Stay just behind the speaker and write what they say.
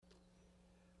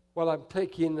Well, I'm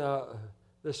taking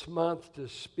this month to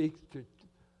speak to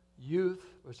youth.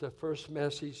 It was the first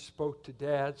message, spoke to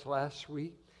dads last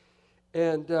week.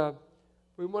 And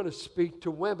we want to speak to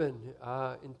women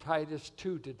in Titus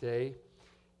 2 today.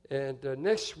 And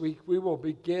next week we will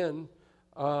begin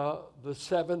the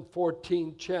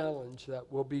 7-14 challenge that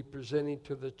we'll be presenting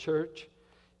to the church.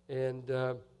 And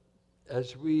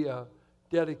as we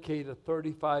dedicate a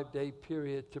 35-day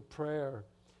period to prayer,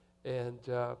 and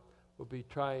we'll be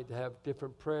trying to have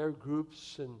different prayer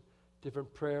groups and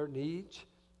different prayer needs,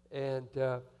 and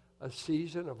a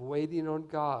season of waiting on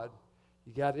God.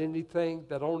 You got anything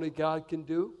that only God can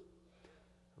do?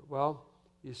 Well,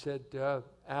 he said,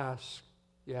 ask.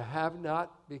 You have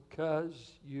not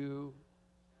because you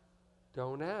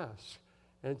don't ask.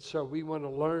 And so we want to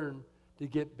learn to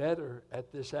get better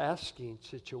at this asking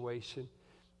situation.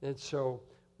 And so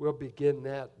we'll begin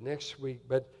that next week.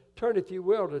 But turn, if you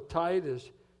will, to Titus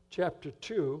chapter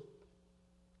 2.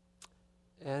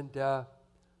 And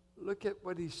look at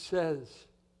what he says.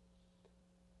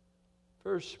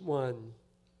 Verse 1.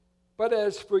 But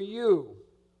as for you,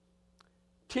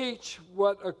 teach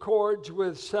what accords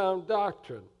with sound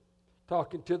doctrine.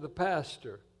 Talking to the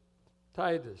pastor,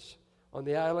 Titus, on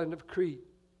the island of Crete.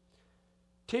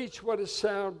 Teach what is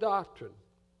sound doctrine.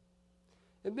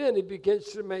 And then he begins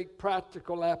to make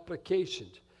practical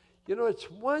applications. You know,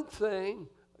 it's one thing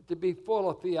to be full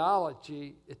of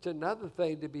theology. It's another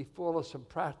thing to be full of some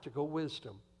practical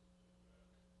wisdom.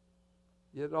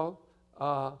 You know,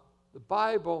 the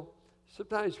Bible,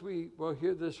 sometimes we will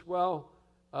hear this,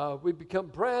 we become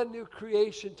brand new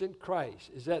creations in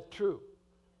Christ. Is that true?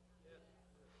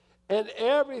 And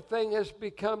everything has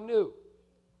become new.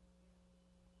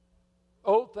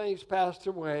 Old things passed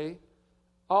away.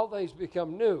 All things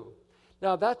become new.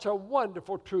 Now, that's a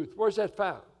wonderful truth. Where's that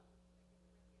found?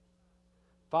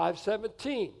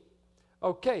 5:17.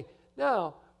 Okay.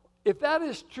 Now, if that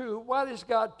is true, why does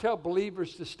God tell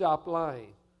believers to stop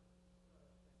lying?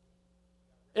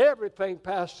 Everything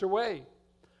passed away.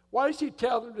 Why does he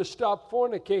tell them to stop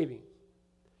fornicating?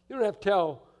 You don't have to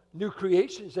tell new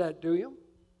creations that, do you?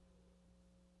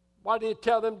 Why do you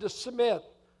tell them to submit?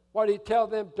 Why do you tell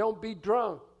them don't be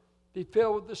drunk? Be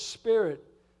filled with the Spirit.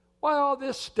 Why all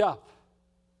this stuff?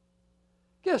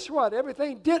 Guess what?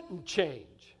 Everything didn't change.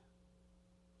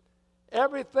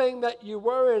 Everything that you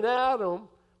were in Adam,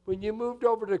 when you moved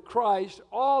over to Christ,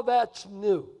 all that's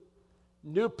new.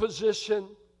 New position,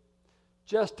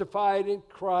 justified in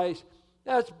Christ.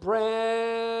 That's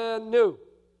brand new.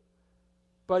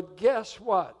 But guess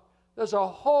what? There's a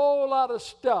whole lot of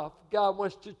stuff God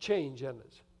wants to change in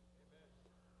us.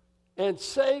 And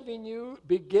saving you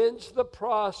begins the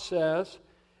process.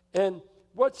 And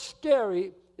what's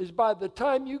scary is by the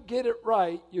time you get it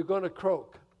right, you're going to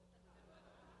croak.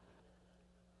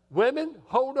 Women,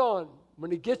 hold on.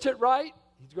 When he gets it right,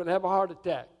 he's going to have a heart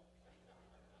attack.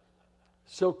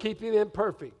 So keep him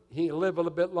imperfect. He'll live a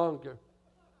little bit longer.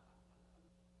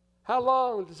 How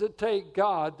long does it take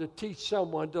God to teach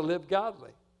someone to live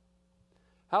godly?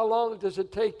 How long does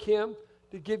it take him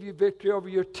to give you victory over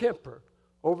your temper,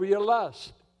 over your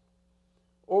lust,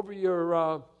 over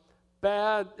your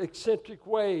bad, eccentric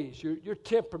ways, your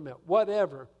temperament,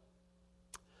 whatever?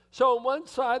 So on one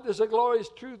side, there's a glorious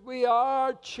truth. We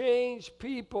are changed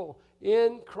people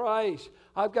in Christ.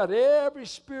 I've got every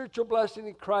spiritual blessing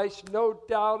in Christ, no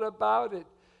doubt about it.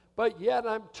 But yet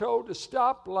I'm told to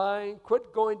stop lying,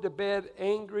 quit going to bed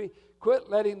angry, quit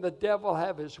letting the devil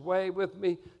have his way with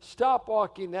me, stop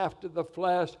walking after the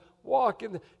flesh,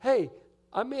 hey,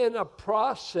 I'm in a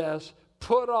process,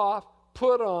 put off,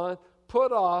 put on,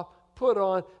 put off, put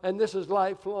on, and this is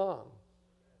lifelong.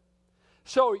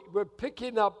 So we're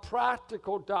picking up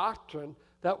practical doctrine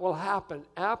that will happen,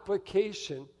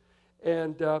 application,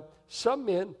 and some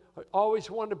men always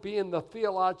want to be in the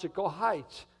theological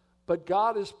heights, but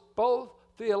God is both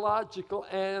theological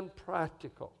and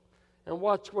practical. And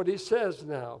watch what he says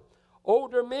now.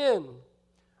 Older men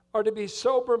are to be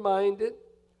sober-minded,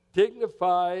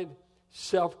 dignified,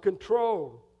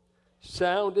 self-controlled,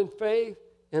 sound in faith,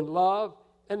 in love,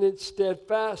 and in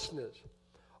steadfastness.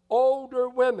 Older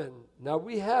women, now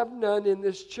we have none in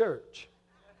this church,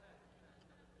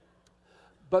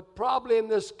 but probably in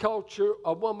this culture,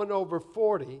 a woman over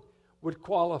 40 would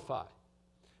qualify.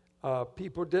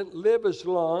 People didn't live as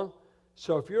long,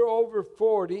 so if you're over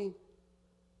 40,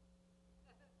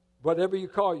 whatever you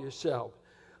call yourself,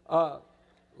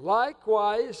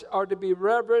 likewise are to be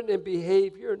reverent in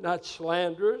behavior, not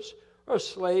slanderers or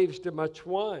slaves to much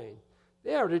wine.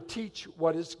 They are to teach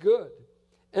what is good.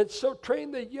 And so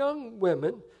train the young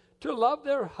women to love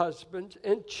their husbands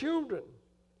and children,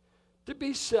 to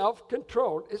be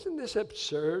self-controlled. Isn't this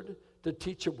absurd to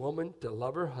teach a woman to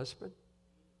love her husband?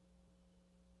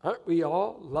 Aren't we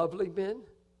all lovely men?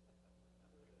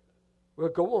 Well,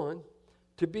 go on.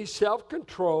 To be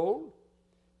self-controlled,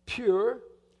 pure,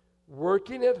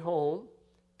 working at home,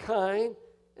 kind,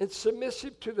 and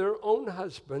submissive to their own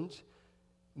husbands.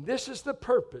 This is the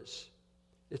purpose.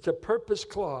 It's a purpose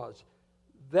clause.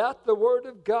 That the word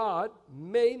of God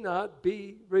may not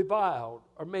be reviled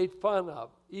or made fun of,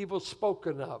 evil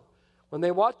spoken of. When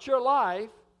they watch your life,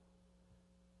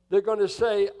 they're going to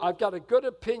say, I've got a good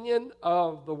opinion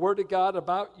of the word of God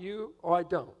about you, or I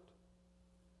don't.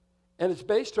 And it's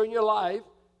based on your life,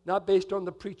 not based on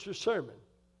the preacher's sermon.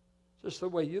 It's just the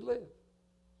way you live.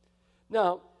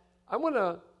 Now, I want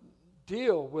to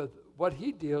deal with what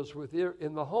he deals with here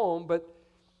in the home, but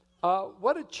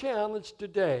what a challenge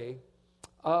today.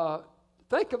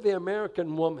 Think of the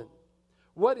American woman.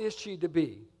 What is she to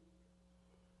be?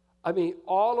 I mean,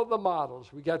 all of the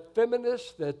models. We got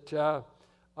feminists that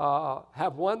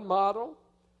have one model.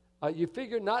 You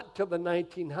figure not until the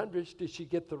 1900s did she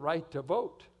get the right to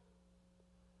vote.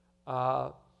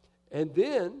 And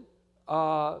then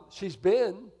she's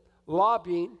been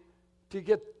lobbying to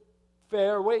get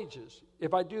fair wages.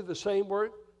 If I do the same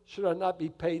work, should I not be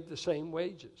paid the same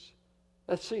wages?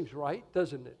 That seems right,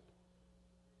 doesn't it?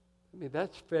 I mean,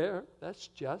 that's fair. That's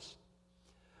just.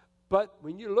 But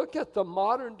when you look at the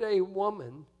modern day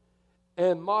woman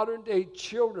and modern day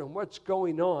children, what's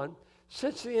going on,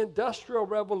 since the Industrial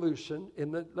Revolution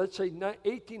in the, let's say,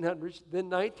 1800s, then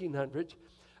 1900s,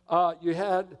 you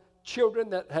had children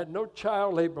that had no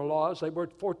child labor laws. They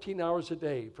worked 14 hours a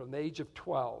day from the age of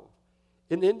 12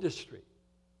 in industry.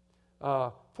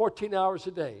 14 hours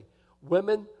a day.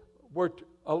 Women worked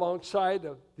alongside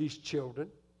of these children.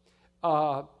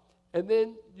 And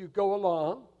then you go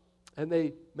along, and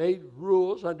they made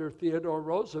rules under Theodore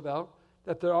Roosevelt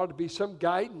that there ought to be some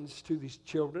guidance to these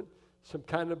children, some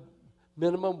kind of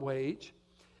minimum wage.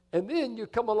 And then you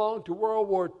come along to World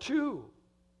War II,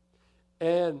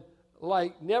 and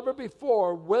like never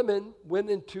before, women went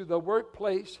into the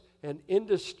workplace and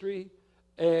industry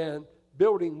and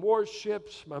building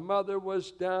warships. My mother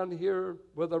was down here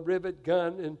with a rivet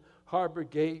gun in Harbor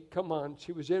Gate. Come on,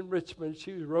 she was in Richmond.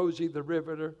 She was Rosie the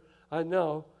Riveter. I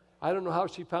know. I don't know how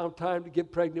she found time to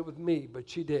get pregnant with me, but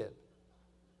she did.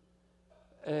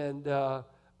 And had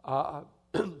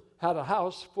a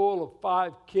house full of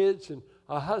 5 kids and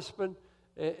a husband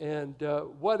and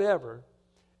whatever.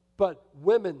 But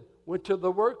women went to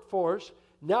the workforce.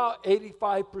 Now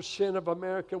 85% of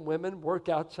American women work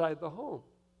outside the home.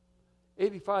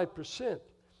 85%.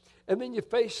 And then you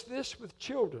face this with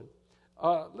children.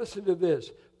 Listen to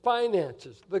this.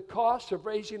 Finances, the cost of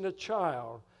raising a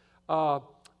child.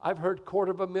 I've heard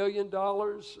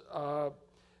 $250,000.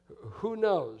 Who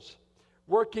knows?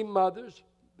 Working mothers,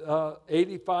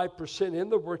 85% in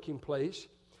the working place.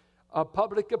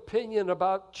 Public opinion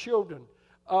about children.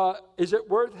 Is it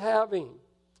worth having?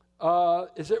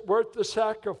 Is it worth the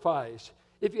sacrifice?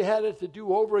 If you had it to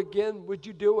do over again, would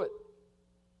you do it?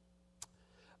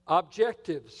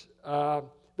 Objectives.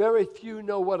 Very few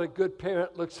know what a good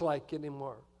parent looks like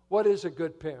anymore. What is a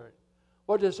good parent?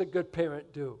 What does a good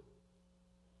parent do?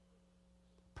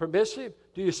 Permissive?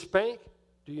 Do you spank?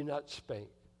 Do you not spank?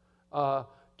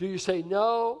 Do you say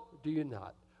no? Do you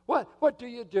not? What do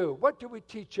you do? What do we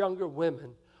teach younger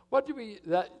women? What do we,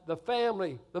 the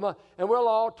family, and we'll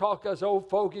all talk as old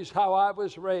fogies how I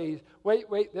was raised.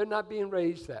 Wait, they're not being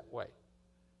raised that way.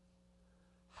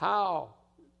 How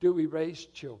do we raise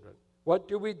children? What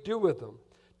do we do with them?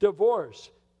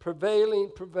 Divorce, prevailing.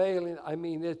 I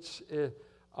mean, it's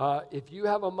if you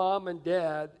have a mom and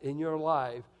dad in your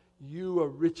life, you are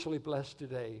richly blessed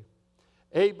today.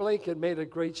 Abe Lincoln made a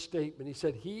great statement. He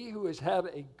said, he who has had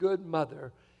a good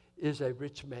mother is a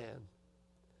rich man.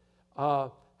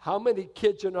 How many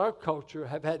kids in our culture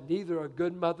have had neither a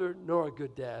good mother nor a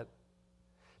good dad?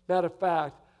 Matter of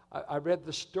fact, I read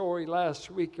the story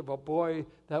last week of a boy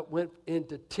that went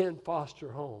into 10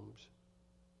 foster homes.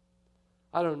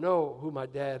 I don't know who my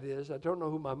dad is. I don't know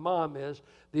who my mom is.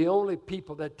 The only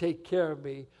people that take care of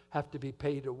me have to be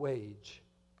paid a wage.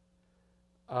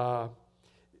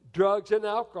 Drugs and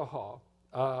alcohol.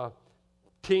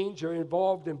 Teens are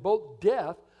involved in both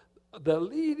death. The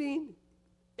leading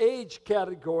age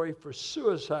category for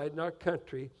suicide in our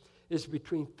country is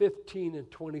between 15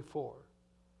 and 24.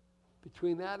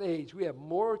 Between that age, we have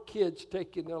more kids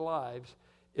taking their lives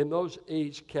in those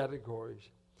age categories.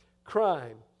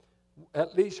 Crime.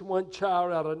 At least one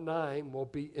child out of 9 will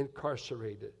be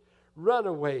incarcerated.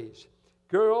 Runaways.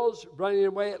 Girls running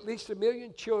away. At least 1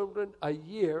 million children a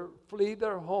year flee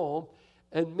their home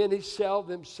and many sell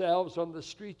themselves on the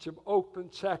streets of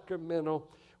Oakland, Sacramento.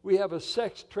 We have a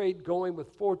sex trade going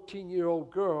with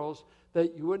 14-year-old girls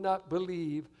that you would not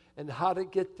believe, and how to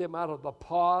get them out of the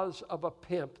paws of a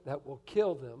pimp that will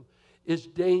kill them is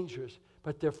dangerous.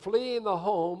 But they're fleeing the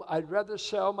home. I'd rather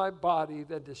sell my body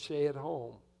than to stay at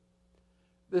home.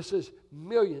 This is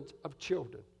millions of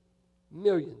children.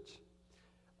 Millions.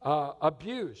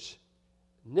 Abuse.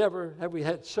 Never have we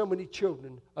had so many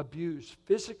children abused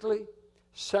physically,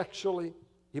 sexually,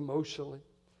 emotionally.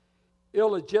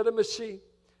 Illegitimacy.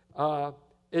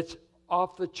 It's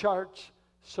off the charts.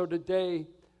 So today,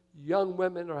 young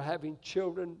women are having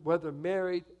children, whether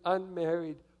married,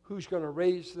 unmarried. Who's going to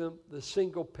raise them? The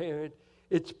single parent.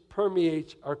 It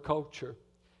permeates our culture.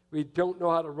 We don't know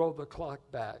how to roll the clock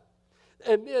back.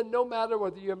 And then no matter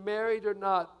whether you're married or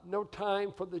not, no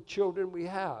time for the children we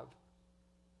have.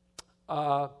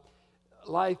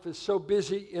 Life is so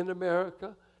busy in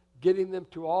America, getting them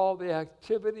to all the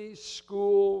activities,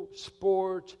 school,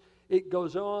 sports. It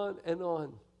goes on and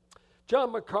on.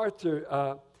 John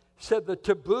MacArthur said the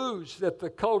taboos that the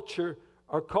culture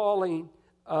are calling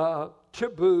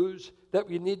taboos that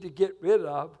we need to get rid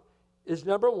of is,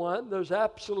 number one, there's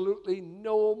absolutely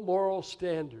no moral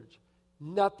standards.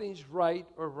 Nothing's right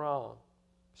or wrong.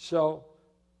 So,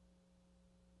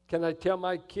 can I tell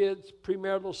my kids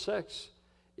premarital sex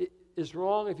is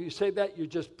wrong? If you say that, you're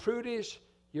just prudish,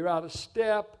 you're out of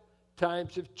step,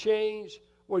 times have changed.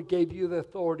 What gave you the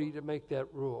authority to make that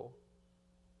rule?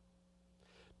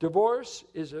 Divorce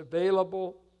is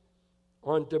available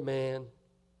on demand.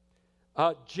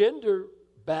 Gender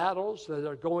battles that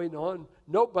are going on,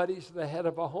 nobody's the head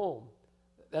of a home.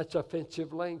 That's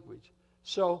offensive language.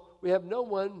 So we have no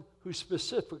one who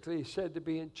specifically said to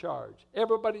be in charge.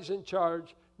 Everybody's in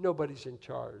charge, nobody's in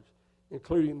charge,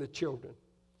 including the children.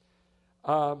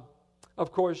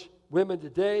 Of course, women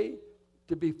today,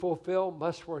 to be fulfilled,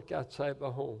 must work outside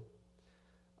the home.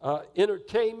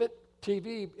 Entertainment,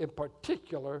 TV in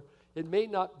particular, it may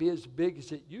not be as big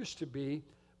as it used to be,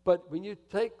 but when you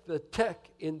take the tech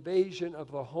invasion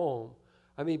of the home,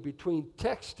 I mean, between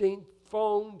texting,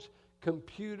 phones,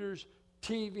 computers,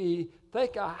 TV,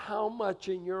 think of how much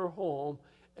in your home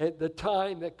at the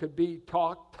time that could be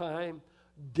talk time,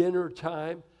 dinner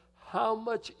time, how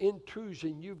much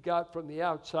intrusion you've got from the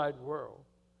outside world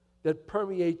that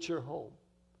permeates your home.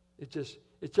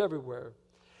 It's everywhere.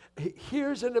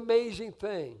 Here's an amazing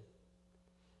thing.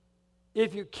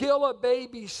 If you kill a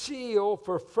baby seal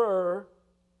for fur,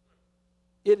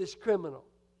 it is criminal.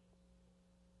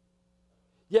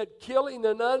 Yet killing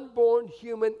an unborn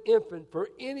human infant for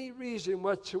any reason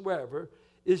whatsoever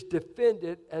is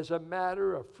defended as a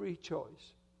matter of free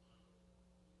choice.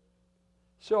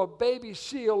 So a baby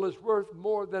seal is worth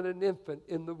more than an infant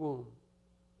in the womb.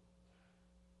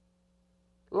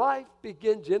 Life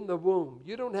begins in the womb.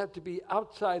 You don't have to be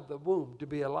outside the womb to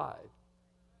be alive.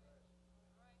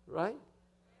 Right?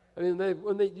 I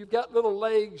mean, you've got little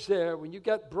legs there, when you've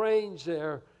got brains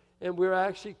there, and we're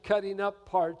actually cutting up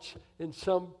parts in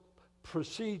some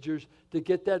procedures to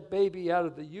get that baby out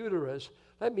of the uterus.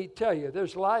 Let me tell you,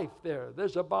 there's life there.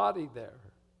 There's a body there.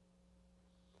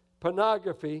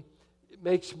 Pornography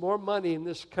makes more money in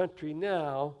this country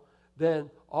now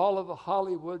than all of the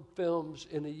Hollywood films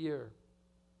in a year.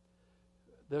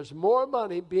 There's more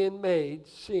money being made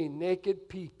seeing naked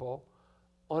people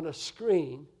on a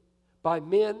screen by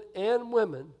men and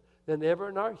women than ever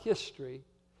in our history,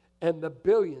 and the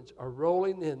billions are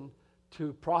rolling in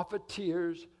to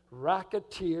profiteers,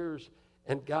 racketeers,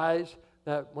 and guys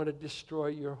that want to destroy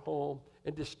your home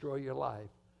and destroy your life.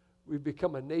 We've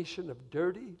become a nation of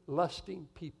dirty, lusting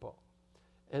people,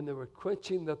 and they were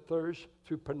quenching the thirst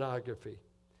through pornography.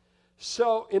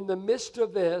 So in the midst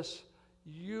of this,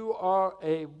 you are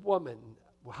a woman.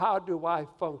 How do I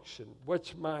function?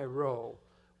 What's my role?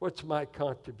 What's my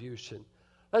contribution?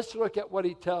 Let's look at what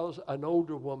he tells an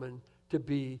older woman to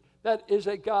be. That is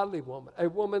a godly woman, a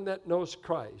woman that knows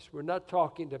Christ. We're not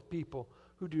talking to people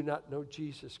who do not know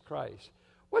Jesus Christ.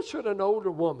 What should an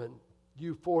older woman,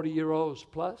 you 40-year-olds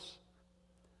plus,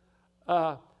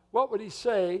 what would he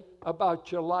say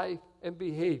about your life and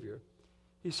behavior?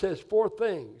 He says 4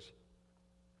 things.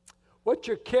 What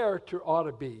your character ought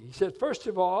to be. He said, first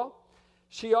of all,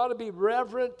 she ought to be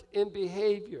reverent in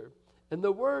behavior. And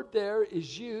the word there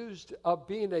is used of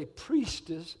being a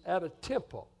priestess at a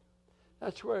temple.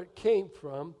 That's where it came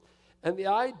from. And the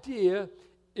idea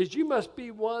is you must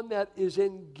be one that is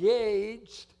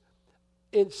engaged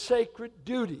in sacred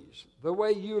duties, the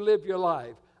way you live your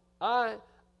life. I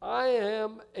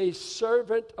am a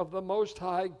servant of the Most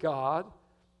High God.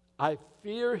 I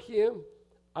fear Him.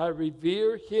 I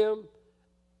revere Him.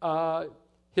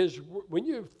 when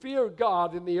you fear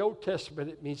God in the Old Testament,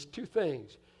 it means two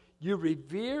things. You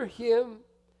revere him,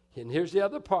 and here's the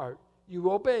other part,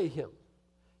 you obey him.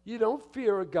 You don't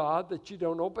fear a God that you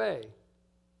don't obey.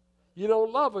 You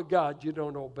don't love a God you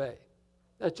don't obey.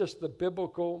 That's just the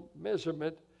biblical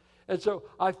measurement. And so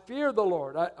I fear the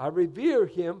Lord. I revere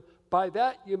him. By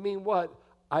that you mean what?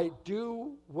 I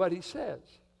do what he says.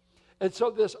 And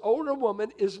so this older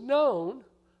woman is known,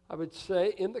 I would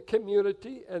say, in the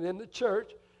community and in the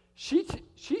church. She's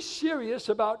serious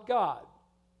about God.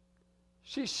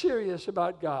 She's serious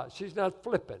about God. She's not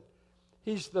flippant.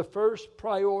 He's the first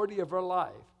priority of her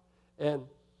life. And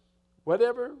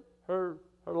whatever her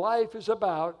life is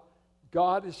about,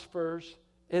 God is first,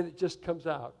 and it just comes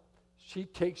out. She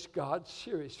takes God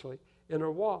seriously in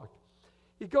her walk.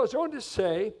 He goes on to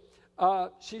say,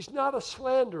 she's not a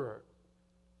slanderer.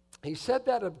 He said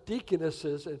that of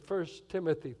deaconesses in 1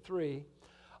 Timothy 3.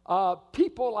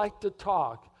 People like to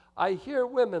talk. I hear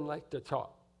women like to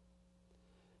talk.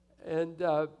 And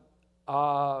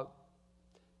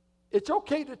it's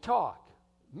okay to talk.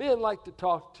 Men like to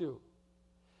talk too.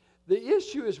 The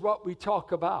issue is what we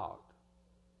talk about.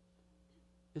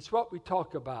 It's what we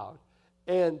talk about.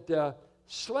 And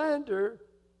slander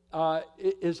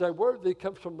is a word that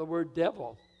comes from the word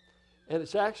devil. And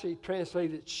it's actually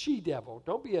translated she-devil.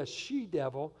 Don't be a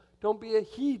she-devil. Don't be a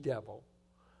he-devil.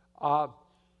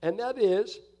 And that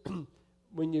is,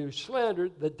 when you slander,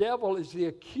 the devil is the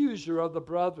accuser of the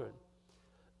brethren.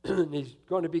 And he's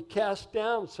going to be cast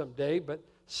down someday. But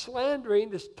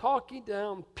slandering is talking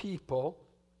down people.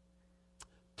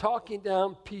 Talking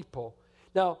down people.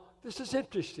 Now, this is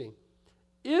interesting.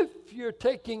 If you're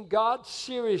taking God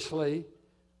seriously,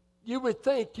 you would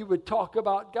think you would talk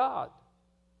about God.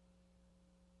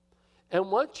 And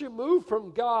once you move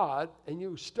from God and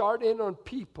you start in on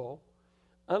people,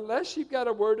 unless you've got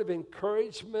a word of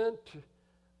encouragement,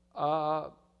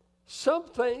 some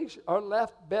things are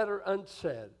left better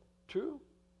unsaid. True?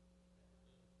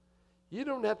 You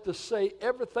don't have to say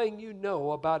everything you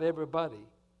know about everybody.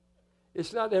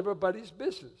 It's not everybody's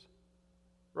business.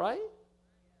 Right?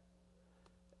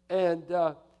 And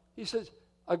he says,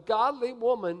 a godly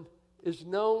woman is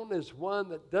known as one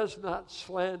that does not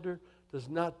slander, does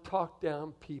not talk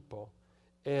down people.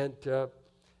 And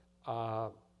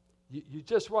you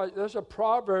just watch. There's a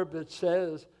proverb that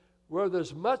says, where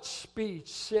there's much speech,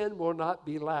 sin will not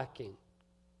be lacking.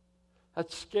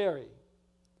 That's scary.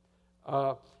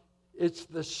 It's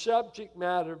the subject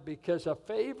matter because a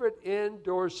favorite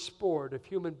indoor sport of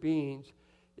human beings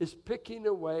is picking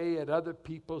away at other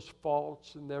people's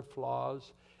faults and their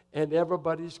flaws, and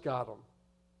everybody's got them.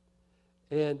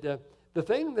 And the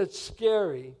thing that's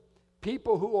scary,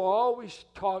 people who always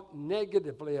talk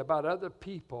negatively about other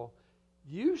people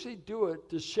usually do it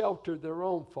to shelter their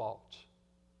own faults.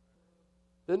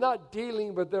 They're not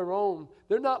dealing with their own.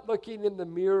 They're not looking in the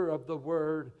mirror of the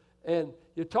Word. And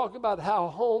you're talking about how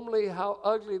homely, how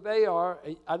ugly they are.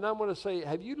 And I want to say,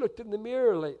 have you looked in the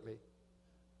mirror lately?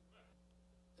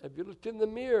 Have you looked in the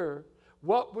mirror?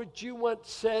 What would you want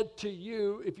said to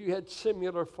you if you had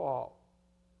similar fault?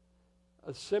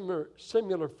 A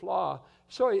similar flaw.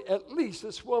 So at least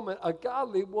this woman, a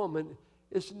godly woman,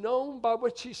 is known by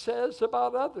what she says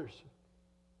about others.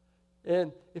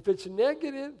 And if it's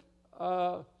negative,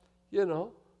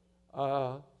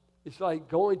 it's like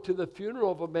going to the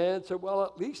funeral of a man and say, well,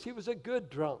 at least he was a good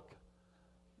drunk.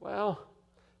 Well,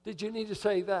 did you need to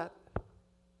say that?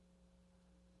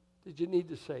 Did you need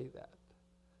to say that?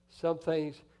 Some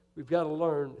things we've got to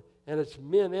learn, and it's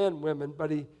men and women,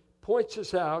 but he points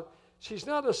us out. She's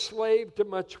not a slave to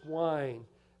much wine.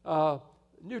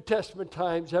 New Testament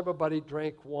times, everybody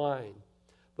drank wine.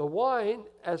 The wine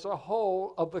as a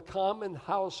whole of the common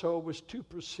household was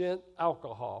 2%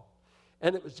 alcohol,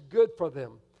 and it was good for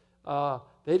them.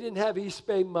 They didn't have East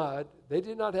Bay mud. They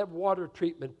did not have water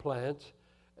treatment plants,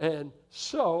 and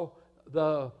so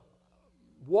the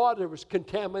water was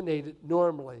contaminated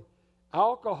normally.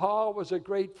 Alcohol was a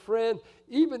great friend,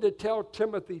 even to tell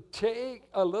Timothy, take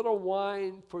a little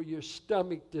wine for your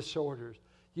stomach disorders.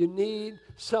 You need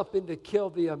something to kill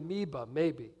the amoeba,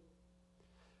 maybe.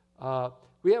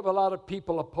 We have a lot of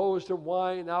people opposed to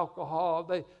wine, alcohol.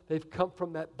 They've come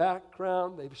from that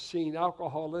background. They've seen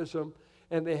alcoholism,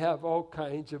 and they have all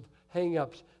kinds of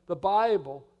hang-ups. The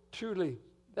Bible, truly,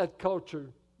 that culture,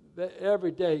 that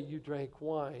every day you drank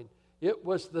wine. It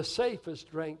was the safest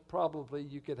drink probably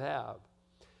you could have.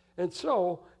 And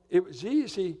so it was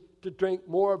easy to drink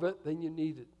more of it than you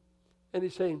needed. And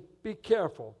he's saying, be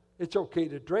careful. It's okay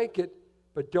to drink it,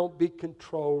 but don't be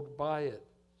controlled by it.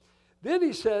 Then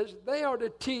he says they are to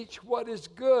teach what is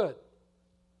good.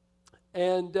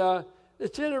 And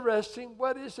it's interesting.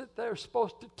 What is it they're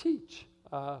supposed to teach?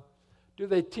 Do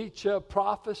they teach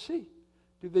prophecy?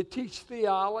 Do they teach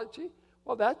theology?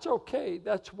 Well, that's okay.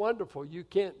 That's wonderful. You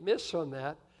can't miss on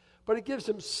that. But it gives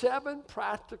them 7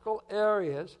 practical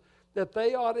areas that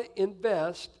they ought to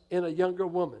invest in a younger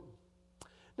woman.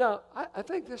 Now, I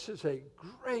think this is a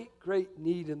great, great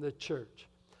need in the church.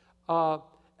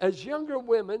 As younger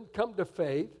women come to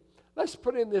faith, let's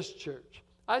put in this church.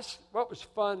 What was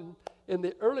fun in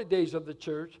the early days of the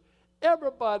church,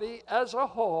 everybody as a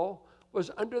whole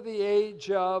was under the age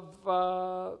of,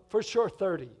 for sure,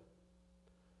 30.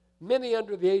 Many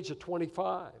under the age of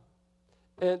 25.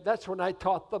 And that's when I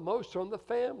taught the most on the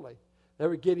family. They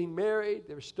were getting married,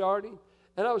 they were starting,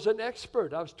 and I was an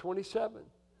expert. I was 27.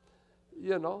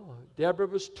 You know, Deborah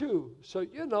was 2. So,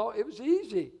 you know, it was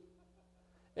easy.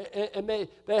 And they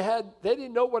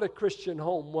didn't know what a Christian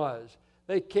home was.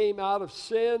 They came out of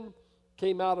sin,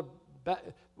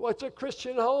 what's a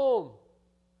Christian home?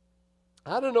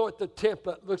 I don't know what the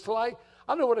template looks like.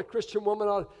 I don't know what a Christian woman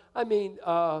ought. I mean,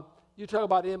 you talk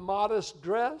about immodest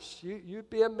dress. You'd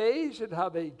be amazed at how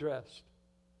they dressed.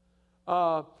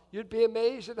 You'd be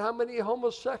amazed at how many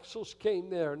homosexuals came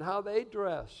there and how they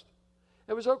dressed.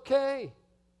 It was okay.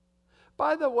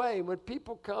 By the way, when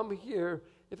people come here,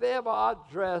 if they have an odd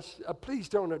dress, please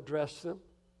don't address them.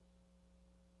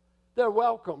 They're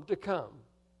welcome to come.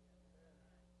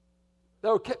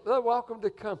 They're welcome to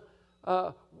come.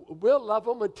 We'll love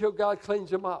them until God cleans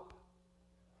them up.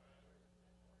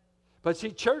 But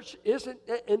see, church isn't,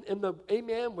 and the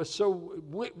amen was so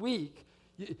weak.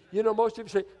 You know, most people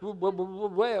say,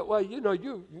 well, you know,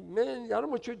 man, I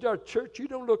don't want you to our church. You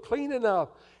don't look clean enough.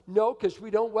 No, because we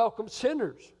don't welcome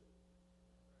sinners.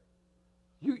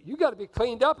 You got to be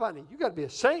cleaned up, honey. You got to be a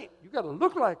saint. You got to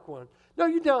look like one. No,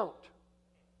 you don't.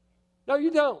 No,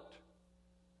 you don't.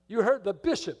 You heard the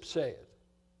bishop say it.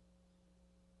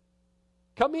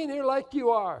 Come in here like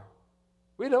you are.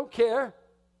 We don't care.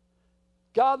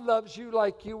 God loves you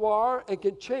like you are and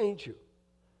can change you.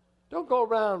 Don't go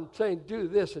around saying do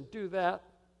this and do that.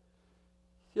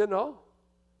 You know?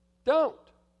 Don't.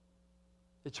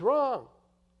 It's wrong.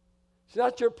 It's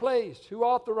not your place. Who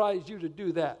authorized you to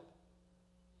do that?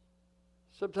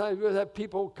 Sometimes we'll have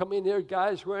people come in here,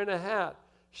 guys wearing a hat.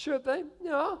 Should they?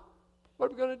 No. What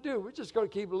are we going to do? We're just going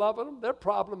to keep loving them. Their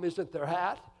problem isn't their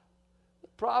hat. The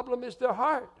problem is their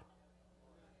heart.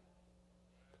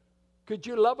 Could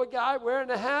you love a guy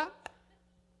wearing a hat?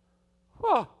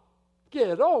 Well,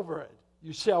 get over it,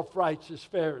 you self-righteous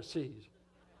Pharisees.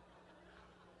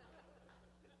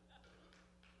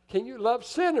 Can you love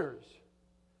sinners?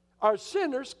 Are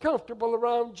sinners comfortable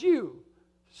around you,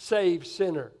 saved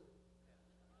sinner?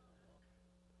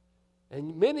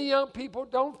 And many young people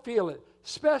don't feel it,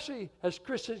 especially as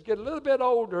Christians get a little bit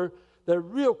older. They're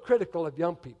real critical of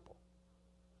young people.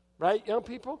 Right, young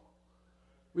people?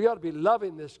 We ought to be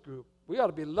loving this group. We ought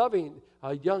to be loving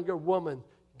a younger woman,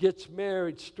 gets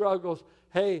married, struggles.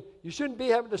 Hey, you shouldn't be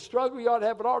having to struggle. You ought to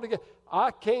have it all together.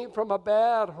 I came from a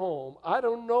bad home. I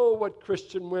don't know what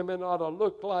Christian women ought to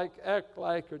look like, act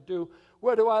like, or do.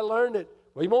 Where do I learn it?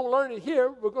 Well, you won't learn it here.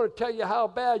 We're going to tell you how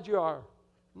bad you are.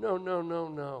 No, no, no,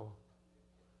 no.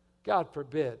 God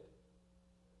forbid.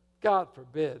 God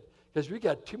forbid. Because we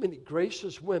got too many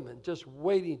gracious women just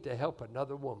waiting to help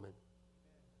another woman.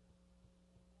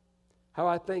 How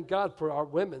I thank God for our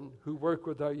women who work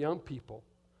with our young people,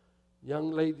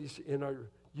 young ladies in our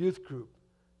youth group.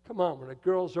 Come on, when a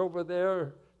girl's over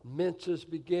there, menses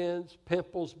begins,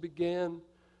 pimples begin,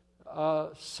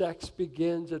 sex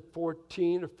begins at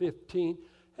 14 or 15.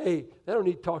 Hey, they don't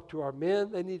need to talk to our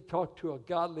men. They need to talk to a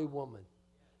godly woman.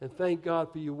 And thank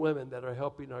God for you women that are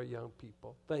helping our young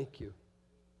people. Thank you.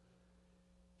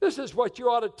 This is what you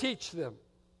ought to teach them.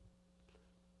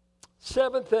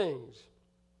 7 things.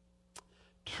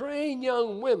 Train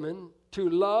young women to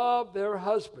love their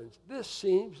husbands. This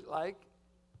seems like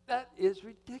that is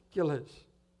ridiculous.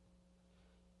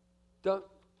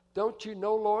 Don't you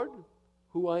know, Lord,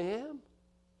 who I am?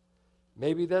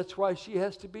 Maybe that's why she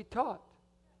has to be taught.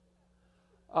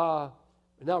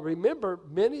 Now remember,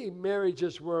 many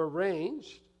marriages were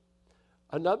arranged.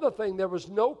 Another thing, there was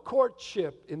no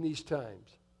courtship in these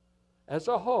times. As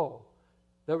a whole,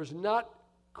 there was not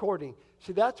courting.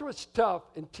 See, that's what's tough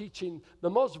in teaching. The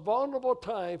most vulnerable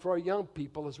time for our young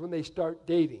people is when they start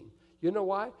dating. You know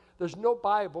why? There's no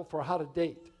Bible for how to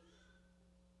date.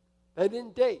 They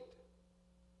didn't date.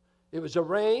 It was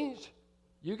arranged.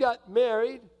 You got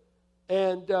married,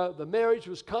 and the marriage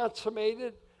was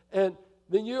consummated, and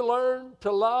then you learn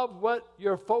to love what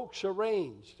your folks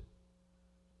arranged.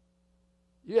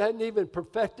 You hadn't even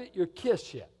perfected your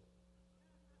kiss yet.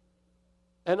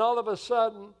 And all of a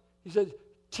sudden, He said,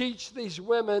 teach these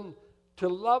women to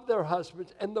love their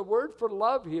husbands. And the word for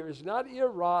love here is not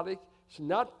erotic. It's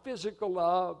not physical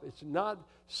love. It's not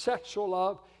sexual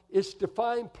love. It's to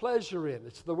find pleasure in.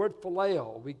 It's the word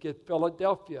phileo. We get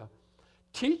Philadelphia.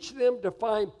 Teach them to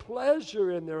find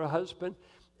pleasure in their husband.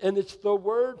 And it's the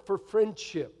word for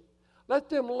friendship. Let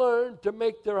them learn to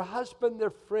make their husband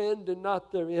their friend and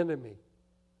not their enemy.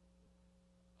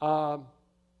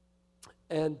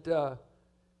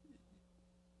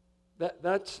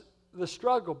 That's the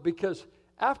struggle, because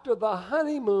after the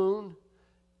honeymoon,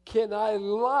 can I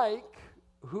like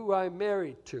who I'm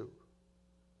married to?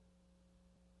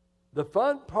 The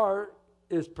fun part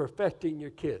is perfecting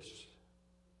your kiss.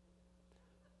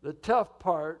 The tough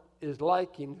part is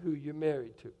liking who you're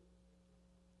married to.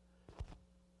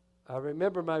 I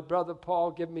remember my brother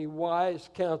Paul giving me wise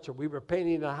counsel. We were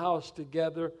painting a house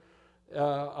together.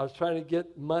 I was trying to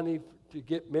get money to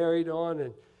get married on,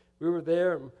 and we were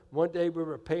there. And one day we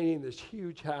were painting this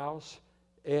huge house,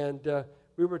 and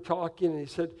we were talking, and he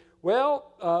said,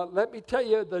 well, let me tell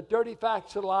you the dirty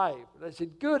facts of life. And I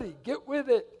said, goody, get with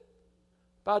it.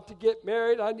 About to get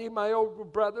married. I need my older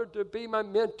brother to be my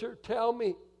mentor. Tell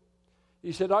me.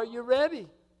 He said, are you ready?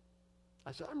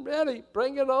 I said, I'm ready.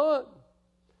 Bring it on.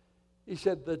 He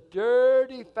said, the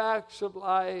dirty facts of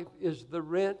life is the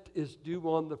rent is due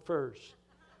on the 1st.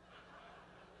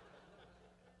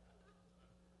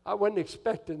 I wasn't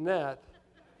expecting that.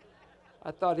 I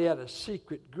thought he had a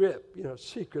secret grip,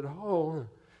 secret hole.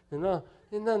 No.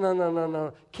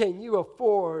 Can you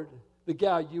afford the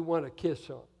gal you want to kiss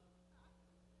on?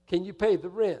 Can you pay the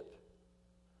rent?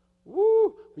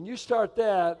 Woo! When you start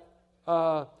that,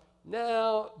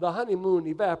 now the honeymoon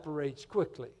evaporates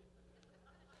quickly.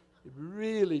 It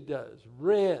really does.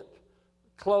 Rent,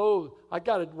 clothes. I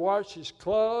got to wash his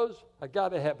clothes. I got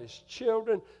to have his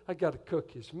children. I got to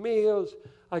cook his meals.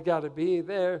 I got to be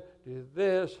there, do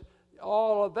this,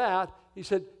 all of that. He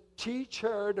said, teach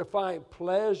her to find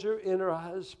pleasure in her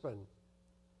husband.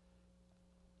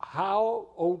 How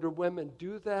older women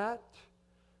do that,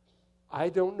 I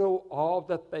don't know all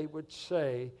that they would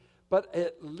say, but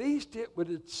at least it would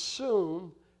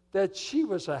assume that she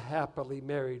was a happily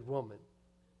married woman.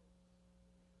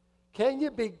 Can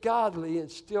you be godly and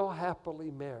still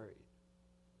happily married?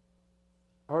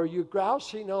 Or are you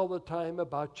grousing all the time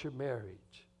about your marriage?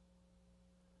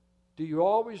 Do you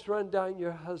always run down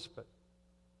your husband?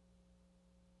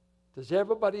 Does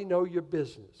everybody know your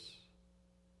business?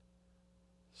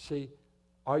 See,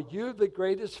 are you the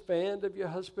greatest fan of your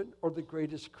husband or the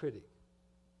greatest critic?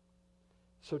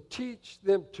 So teach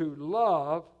them to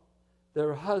love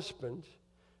their husbands.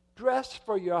 Dress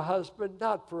for your husband,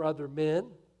 not for other men.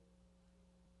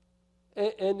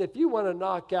 And if you want to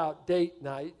knock out date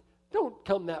night, don't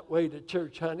come that way to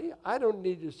church, honey. I don't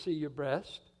need to see your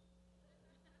breast.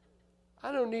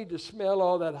 I don't need to smell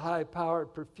all that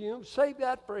high-powered perfume. Save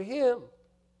that for him.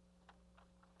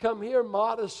 Come here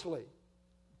modestly.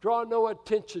 Draw no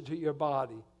attention to your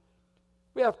body.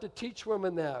 We have to teach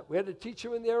women that. We had to teach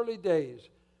them in the early days.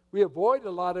 We avoid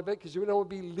a lot of it because we don't want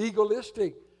to be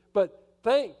legalistic. But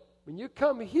when you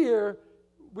come here,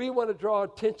 we want to draw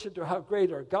attention to how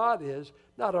great our God is,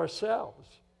 not ourselves.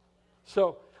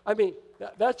 So,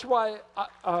 that's why,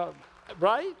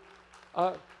 right?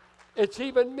 It's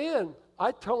even men.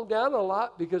 I tone down a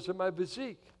lot because of my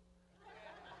physique.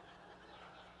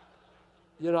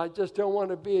 I just don't want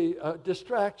to be a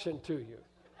distraction to you.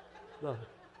 No.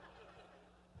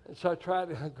 And so I try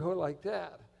to go like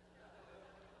that.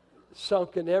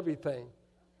 Sunk in everything.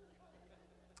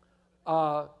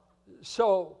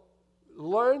 So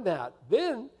learn that.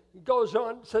 Then it goes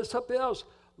on, says something else.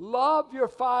 Love your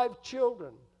 5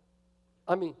 children.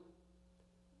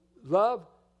 Love.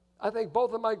 I think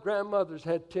both of my grandmothers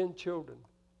had 10 children.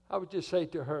 I would just say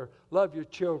to her, love your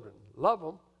children. Love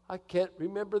them. I can't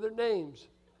remember their names.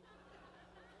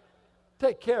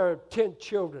 Take care of 10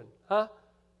 children,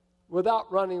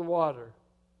 without running water,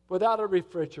 without a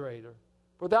refrigerator,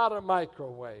 without a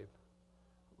microwave.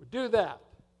 Do that.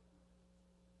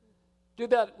 Do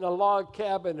that in a log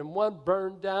cabin, and one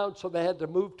burned down, so they had to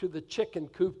move to the chicken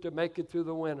coop to make it through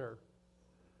the winter.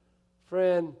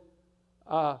 Friend,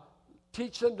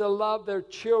 teach them to love their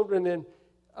children. And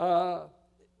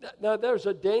now there's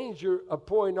a danger of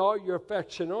pouring all your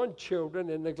affection on children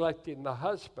and neglecting the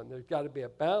husband. There's got to be a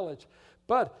balance.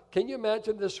 But can you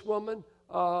imagine this woman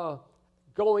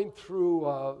going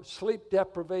through sleep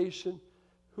deprivation?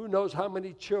 Who knows how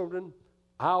many children,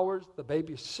 hours, the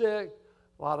baby's sick,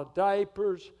 a lot of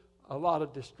diapers, a lot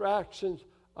of distractions.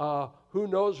 Who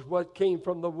knows what came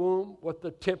from the womb, what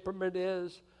the temperament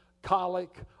is,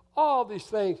 colic, all these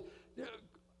things.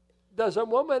 Does a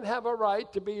woman have a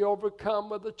right to be overcome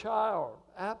with a child?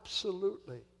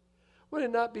 Absolutely. Would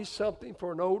it not be something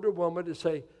for an older woman to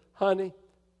say, honey,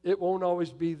 it won't always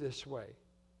be this way.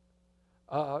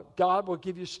 God will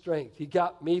give you strength. He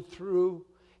got me through.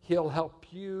 He'll help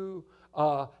you.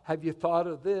 Have you thought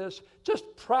of this? Just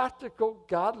practical,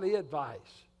 godly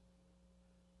advice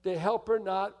to help her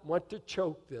not want to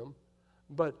choke them,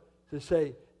 but to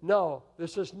say, no,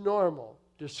 this is normal.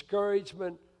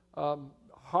 Discouragement,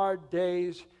 hard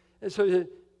days. And so you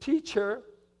teach her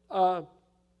how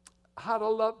to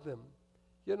love them.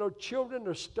 You know, children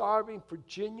are starving for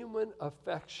genuine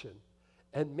affection.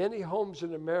 And many homes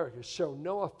in America show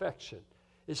no affection.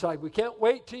 It's like, we can't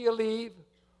wait till you leave,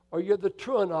 or you're the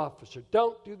truant officer.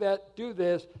 Don't do that, do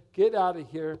this, get out of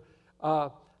here.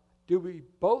 Do we,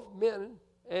 both men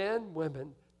and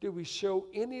women, do we show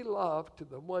any love to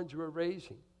the ones we're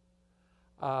raising?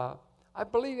 I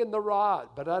believe in the rod,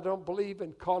 but I don't believe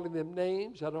in calling them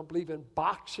names. I don't believe in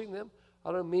boxing them.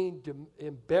 I don't mean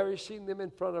embarrassing them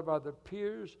in front of other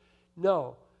peers.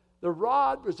 No, the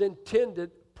rod was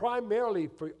intended primarily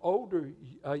for older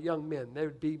young men.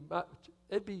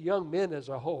 It'd be young men as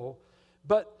a whole,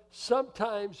 but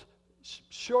sometimes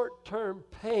short-term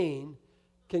pain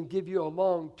can give you a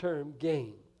long-term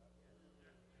gain.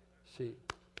 See,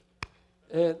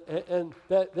 and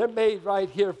that they're made right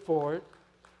here for it.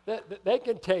 They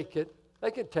can take it. They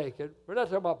can take it. We're not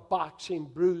talking about boxing,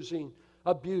 bruising,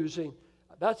 abusing.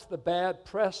 That's the bad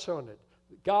press on it.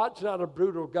 God's not a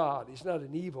brutal God. He's not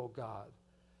an evil God.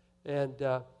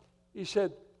 And he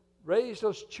said, raise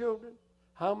those children.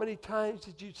 How many times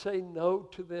did you say no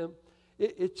to them?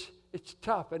 It's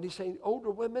tough. And he's saying, older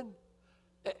women,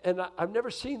 and I've never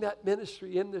seen that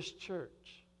ministry in this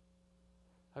church.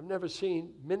 I've never seen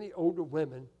many older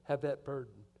women have that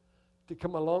burden to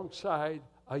come alongside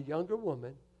a younger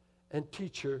woman and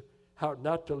teach her how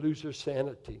not to lose her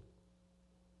sanity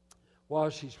while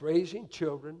she's raising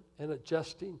children and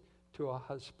adjusting to a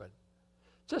husband.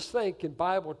 Just think in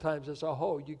Bible times as a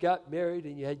whole, you got married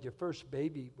and you had your first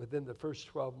baby within the first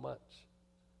 12 months.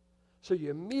 So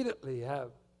you immediately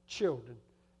have children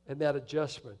and that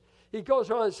adjustment. He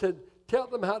goes on and said, tell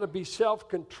them how to be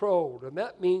self-controlled, and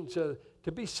that means to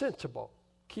be sensible,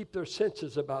 keep their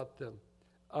senses about them.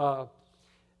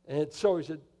 And so he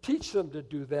said, teach them to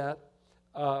do that.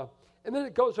 And then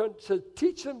it goes on and says,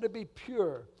 teach them to be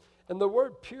pure. And the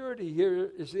word purity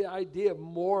here is the idea of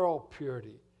moral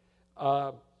purity.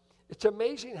 It's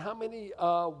amazing how many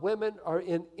women are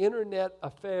in internet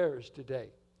affairs today.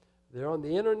 They're on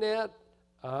the internet.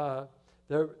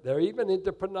 They're even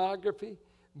into pornography.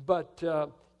 But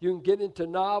you can get into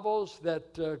novels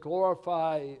that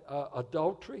glorify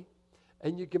adultery,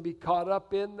 and you can be caught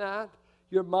up in that.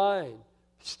 Your mind,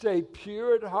 stay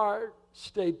pure at heart,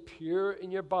 stay pure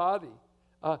in your body.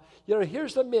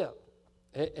 Here's the myth.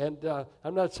 And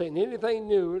I'm not saying anything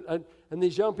new, and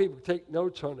these young people take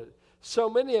notes on it. So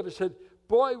many of us said,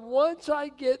 boy, once I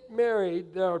get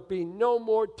married, there'll be no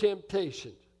more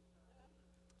temptations.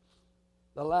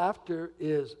 The laughter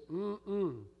is,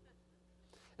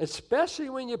 Especially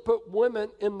when you put women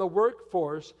in the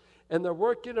workforce, and they're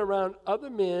working around other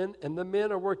men, and the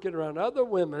men are working around other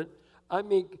women. I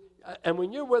mean, and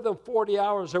when you're with them 40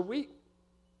 hours a week,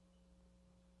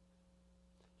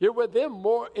 you're with them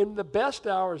more in the best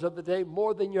hours of the day,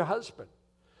 more than your husband.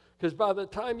 Because by the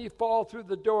time you fall through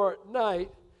the door at night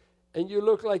and you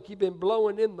look like you've been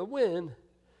blowing in the wind,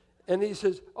 and he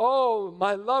says, oh,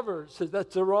 my lover, says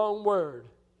that's the wrong word.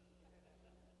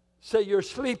 Say you're a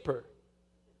sleeper.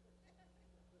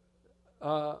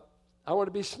 I want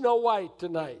to be Snow White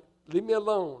tonight. Leave me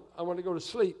alone. I want to go to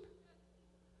sleep.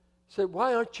 Say,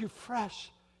 why aren't you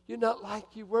fresh? You're not like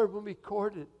you were when we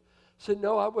courted. Said,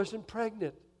 no, I wasn't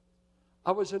pregnant.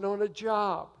 I wasn't on a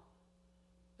job.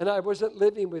 And I wasn't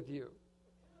living with you.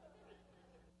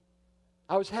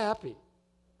 I was happy.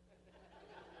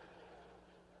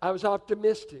 I was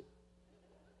optimistic.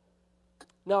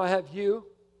 Now I have you,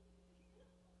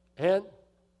 and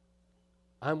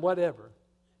I'm whatever.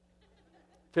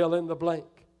 Fill in the blank.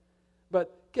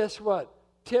 But guess what?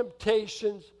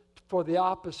 Temptations for the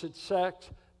opposite sex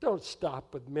don't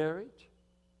stop with marriage.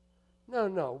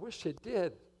 No, wish it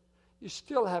did. You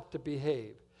still have to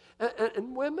behave.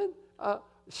 And women,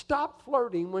 stop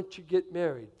flirting once you get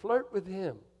married. Flirt with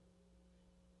him.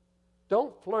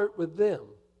 Don't flirt with them.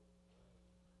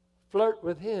 Flirt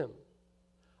with him.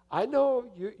 I know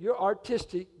you're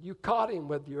artistic. You caught him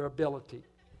with your ability.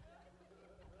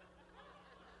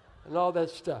 And all that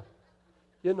stuff.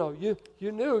 You know, you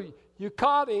knew. You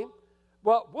caught him.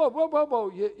 Well,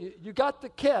 whoa. You got the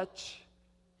catch.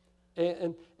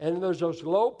 And there's those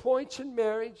low points in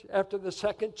marriage. After the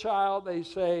second child, they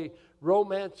say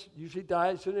romance usually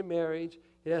dies in a marriage.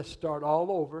 It has to start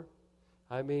all over.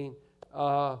 I mean,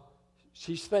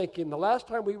 she's thinking, the last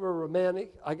time we were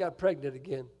romantic, I got pregnant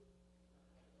again.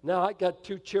 Now I got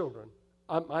 2 children.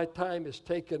 My time is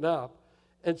taken up.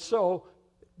 And so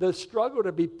the struggle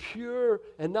to be pure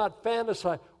and not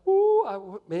fantasize.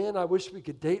 Ooh, man, I wish we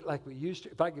could date like we used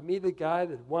to. If I could meet a guy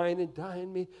that'd wine and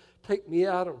dine me, take me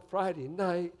out on Friday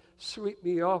night, sweep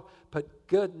me off, but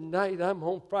good night, I'm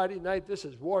home Friday night. This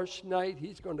is wash night.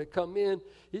 He's going to come in.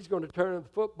 He's going to turn on the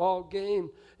football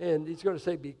game, and he's going to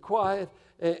say, be quiet.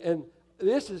 And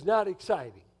this is not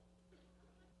exciting.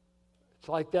 It's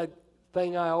like that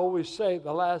thing I always say,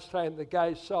 the last time the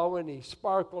guy saw any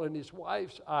sparkle in his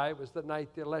wife's eye was the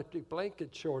night the electric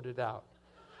blanket shorted out.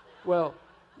 Well,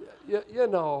 you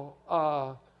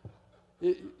know,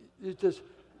 it just,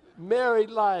 married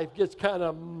life gets kind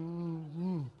of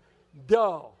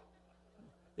dull.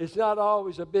 It's not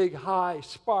always a big high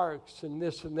sparks and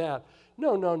this and that.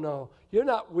 No. You're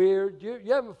not weird. You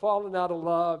haven't fallen out of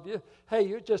love.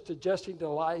 You're just adjusting to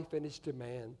life and its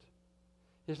demands.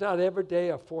 It's not every day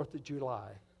a 4th of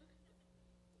July.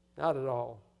 Not at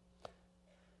all.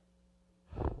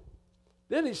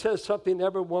 Then he says something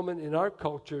every woman in our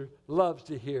culture loves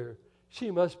to hear.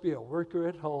 She must be a worker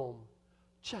at home.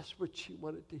 Just what she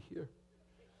wanted to hear.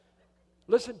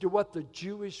 Listen to what the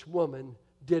Jewish woman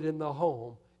did in the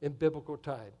home in biblical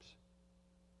times.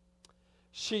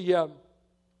 She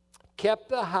kept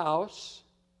the house,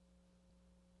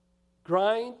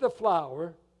 grind the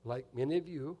flour, like many of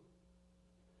you,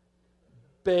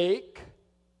 bake,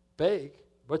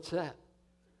 what's that?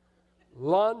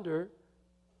 Launder.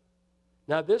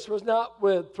 Now, this was not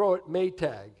with throw it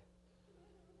Maytag.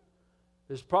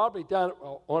 It's probably down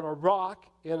on a rock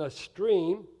in a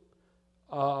stream.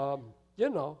 You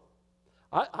know,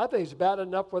 I think it's bad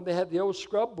enough when they had the old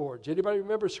scrub boards. Anybody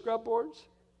remember scrub boards?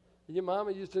 And your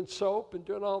mama using soap and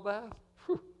doing all that?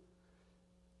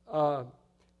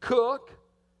 Cook,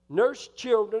 nurse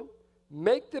children,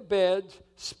 make the beds,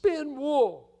 spin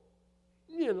wool.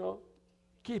 You know,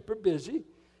 keep her busy.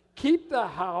 Keep the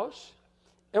house.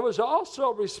 And was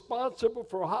also responsible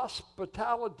for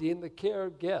hospitality and the care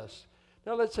of guests.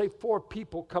 Now, let's say 4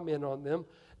 people come in on them,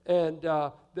 and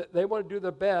they want to do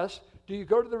their best. Do you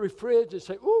go to the fridge and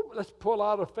say, ooh, let's pull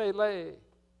out a filet?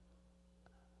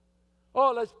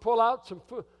 Oh, let's pull out some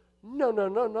food.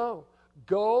 No.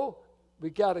 Go. We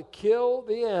got to kill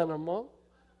the animal.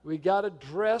 We got to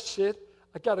dress it.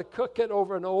 I got to cook it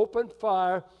over an open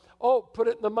fire. Oh, put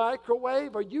it in the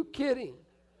microwave? Are you kidding?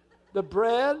 The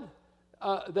bread,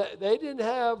 they didn't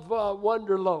have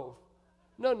Wonder Loaf.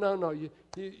 No.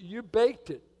 You baked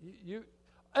it.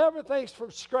 Everything's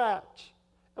from scratch.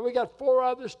 And we got 4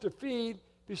 others to feed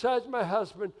besides my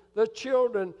husband, the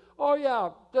children. Oh, yeah.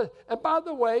 And by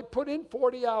the way, put in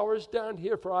 40 hours down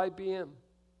here for IBM.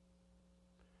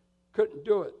 Couldn't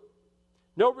do it.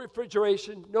 No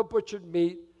refrigeration, no butchered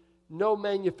meat, no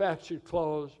manufactured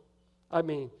clothes. I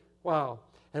mean, wow.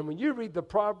 And when you read the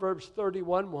Proverbs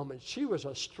 31 woman, she was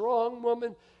a strong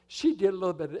woman. She did a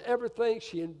little bit of everything.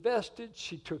 She invested.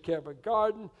 She took care of a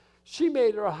garden. She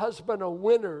made her husband a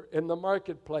winner in the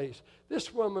marketplace.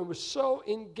 This woman was so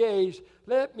engaged.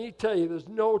 Let me tell you, there's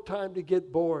no time to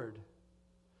get bored.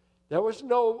 There was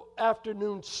no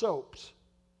afternoon soaps.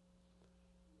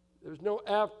 There was no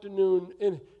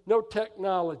no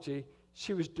technology.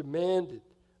 She was demanded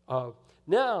of.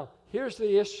 Now, here's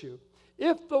the issue.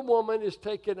 If the woman is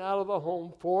taken out of the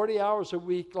home 40 hours a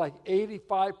week, like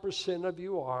 85% of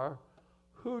you are,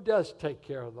 who does take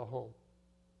care of the home?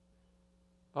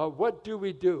 What do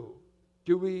we do?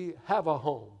 Do we have a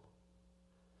home?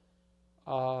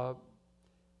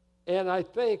 And I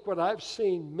think what I've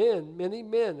seen many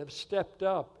men have stepped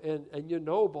up, and you're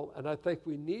noble, and I think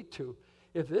we need to.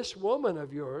 If this woman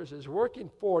of yours is working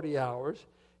 40 hours,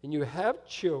 and you have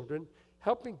children,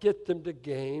 helping get them to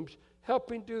games,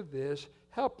 helping do this,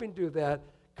 helping do that,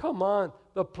 come on,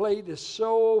 the plate is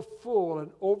so full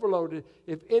and overloaded.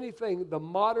 If anything, the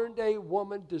modern day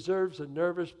woman deserves a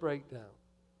nervous breakdown.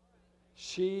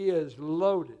 She is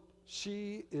loaded.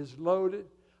 She is loaded.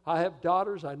 I have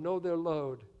daughters, I know they're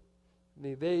loaded. I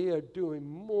mean, they are doing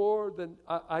more than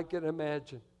I can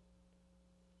imagine.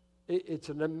 It's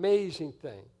an amazing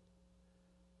thing.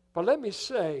 But let me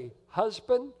say,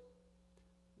 husband,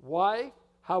 wife,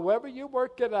 however you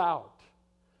work it out,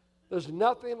 there's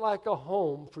nothing like a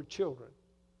home for children.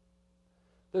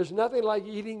 There's nothing like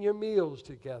eating your meals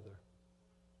together.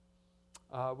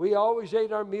 We always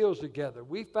ate our meals together.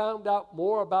 We found out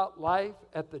more about life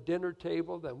at the dinner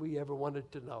table than we ever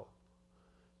wanted to know.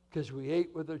 because we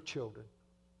ate with our children.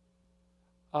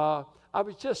 I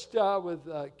was just with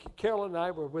Carol and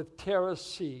I were with Tara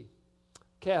C.,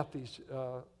 Kathy's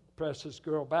precious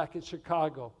girl, back in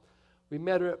Chicago. We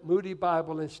met her at Moody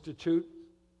Bible Institute,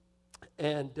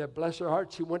 and bless her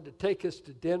heart, she wanted to take us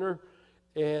to dinner,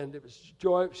 and it was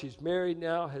joy. She's married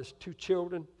now, has 2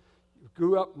 children,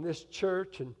 grew up in this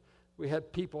church, and we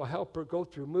had people help her go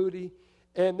through Moody.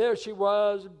 And there she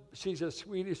was. She's as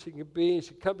sweet as she can be. And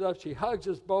she comes up, she hugs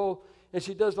us both, and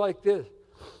she does like this.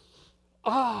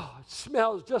 Oh, it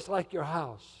smells just like your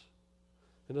house.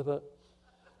 And I thought,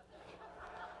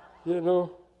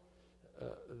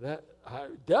 that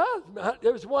it does.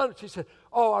 There was one, she said,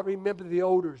 oh, I remember the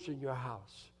odors in your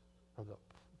house. I thought,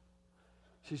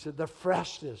 she said, the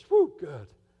freshness, woo, good.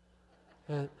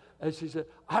 And she said,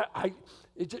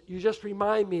 you just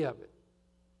remind me of it.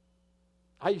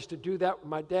 I used to do that when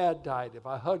my dad died. If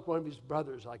I hugged one of his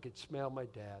brothers, I could smell my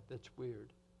dad. That's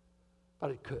weird.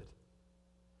 But it could.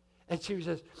 And she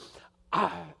says,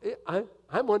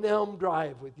 I'm on Elm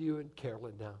Drive with you and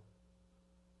Carolyn now.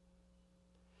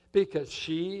 Because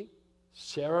she,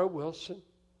 Sarah Wilson,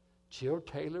 Jill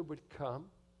Taylor would come.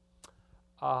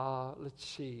 Let's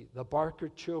see, the Barker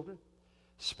children.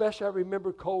 Especially I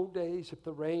remember cold days if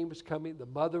the rain was coming. The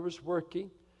mother was working,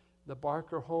 the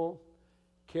Barker home.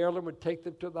 Carolyn would take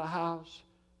them to the house.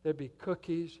 There'd be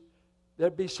cookies.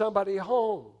 There'd be somebody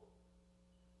home.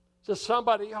 Just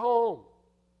somebody home.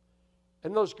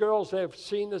 And those girls have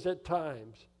seen us at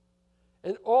times.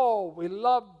 And oh, we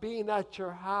loved being at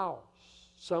your house.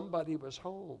 Somebody was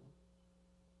home.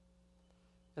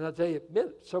 And I'll tell you, it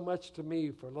meant so much to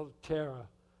me for little Tara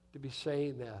to be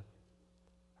saying that.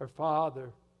 Her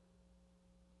father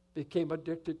became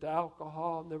addicted to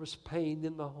alcohol, and there was pain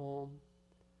in the home.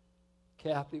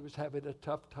 Kathy was having a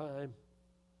tough time.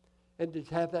 And to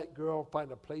have that girl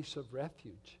find a place of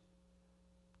refuge.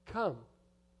 Come.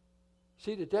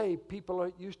 See, today, people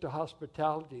aren't used to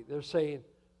hospitality. They're saying,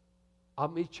 I'll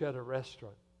meet you at a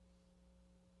restaurant.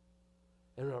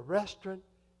 And a restaurant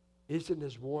isn't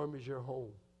as warm as your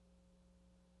home.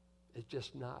 It's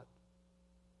just not.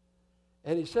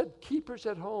 And he said, keepers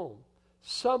at home.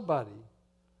 Somebody.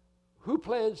 Who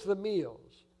plans the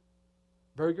meals?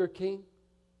 Burger King?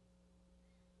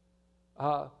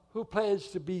 Who plans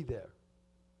to be there?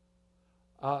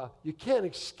 You can't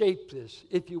escape this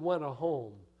if you want a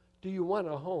home. Do you want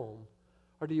a home?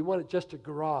 Or do you want just a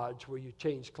garage where you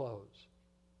change clothes?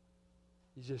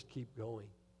 You just keep going.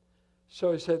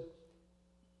 So he said,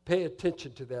 pay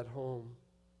attention to that home.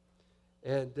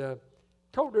 And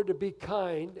told her to be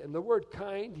kind. And the word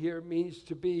kind here means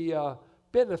to be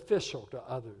beneficial to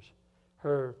others.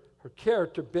 Her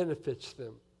character benefits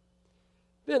them.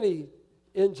 Then he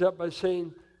ends up by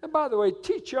saying, and by the way,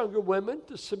 teach younger women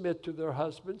to submit to their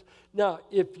husbands. Now,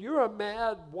 if you're a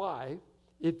mad wife,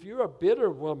 if you're a bitter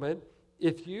woman,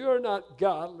 if you're not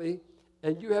godly,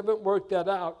 and you haven't worked that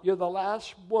out, you're the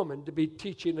last woman to be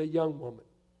teaching a young woman.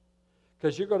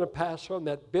 Because you're going to pass on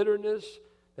that bitterness,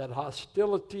 that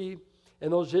hostility,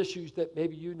 and those issues that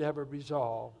maybe you never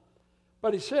resolve.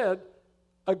 But he said,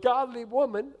 a godly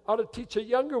woman ought to teach a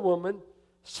younger woman,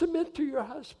 submit to your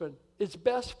husband. It's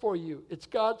best for you. It's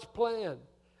God's plan.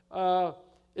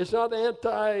 It's not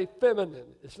anti-feminine.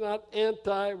 It's not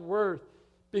anti-worth.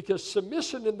 Because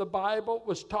submission in the Bible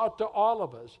was taught to all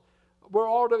of us. We're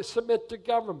all to submit to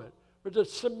government. We're to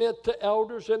submit to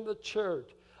elders in the church.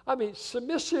 I mean,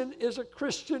 submission is a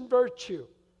Christian virtue.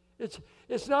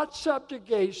 It's not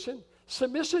subjugation.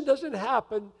 Submission doesn't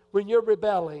happen when you're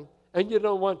rebelling and you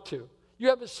don't want to. You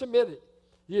haven't submitted.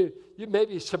 You may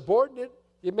be subordinate.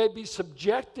 You may be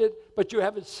subjected, but you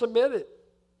haven't submitted.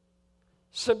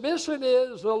 Submission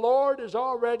is, the Lord has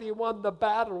already won the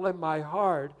battle in my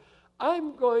heart.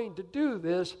 I'm going to do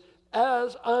this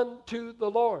as unto the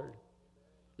Lord.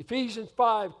 Ephesians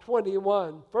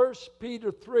 5:21, 1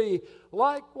 Peter 3,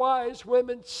 likewise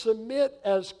women submit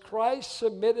as Christ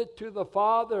submitted to the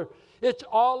Father. It's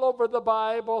all over the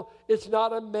Bible. It's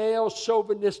not a male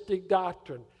chauvinistic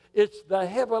doctrine. It's the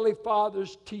Heavenly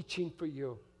Father's teaching for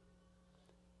you.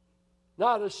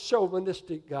 Not a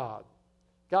chauvinistic God.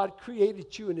 God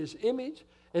created you in His image.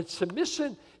 And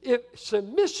submission, if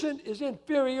submission is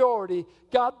inferiority,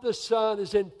 God the Son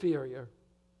is inferior.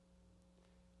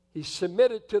 He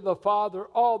submitted to the Father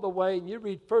all the way. And you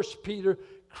read 1 Peter,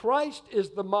 Christ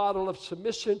is the model of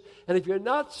submission. And if you're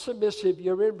not submissive,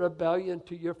 you're in rebellion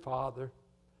to your Father.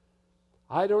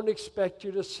 I don't expect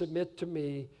you to submit to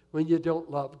me when you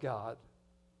don't love God.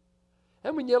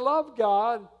 And when you love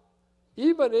God,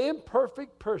 even an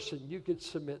imperfect person you can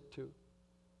submit to.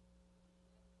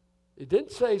 It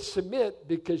didn't say submit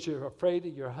because you're afraid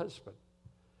of your husband.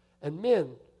 And men,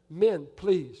 Men,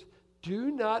 please,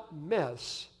 do not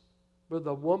mess with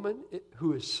a woman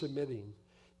who is submitting.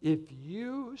 If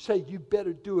you say you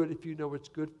better do it if you know it's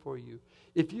good for you,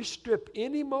 if you strip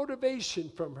any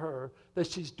motivation from her that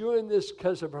she's doing this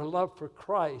because of her love for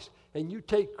Christ and you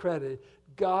take credit,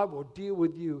 God will deal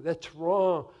with you. That's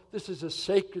wrong. This is a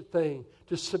sacred thing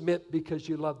to submit because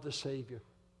you love the Savior.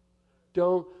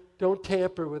 Don't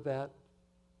tamper with that.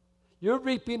 You're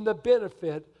reaping the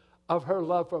benefit of her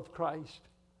love of Christ.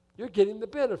 You're getting the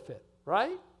benefit,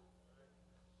 right?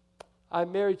 I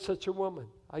married such a woman.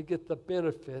 I get the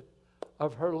benefit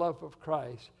of her love of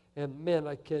Christ. And men,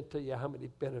 I can't tell you how many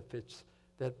benefits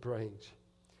that brings.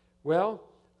 Well,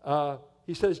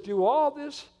 he says, do all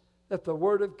this that the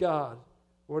word of God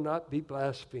will not be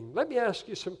blasphemed. Let me ask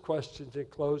you some questions in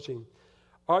closing.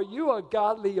 Are you a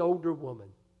godly older woman?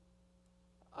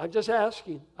 I'm just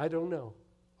asking. I don't know.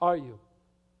 Are you?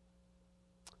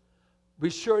 We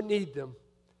sure need them.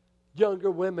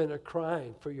 Younger women are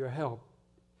crying for your help.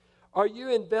 Are you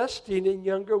investing in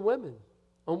younger women?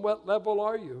 On what level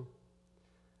are you?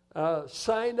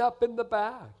 Sign up in the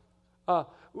back.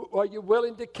 Are you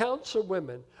willing to counsel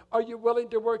women? Are you willing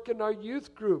to work in our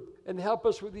youth group and help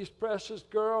us with these precious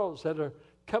girls that are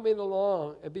coming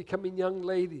along and becoming young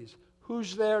ladies?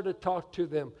 Who's there to talk to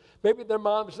them? Maybe their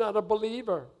mom's not a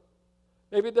believer.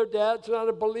 Maybe their dad's not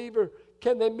a believer.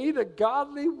 Can they meet a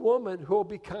godly woman who will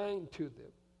be kind to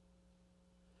them?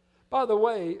 By the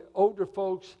way, older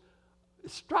folks,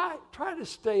 try to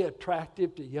stay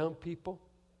attractive to young people.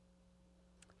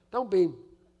 Don't be,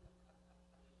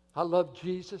 I love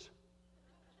Jesus.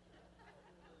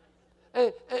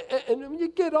 And when you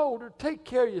get older, take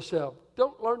care of yourself.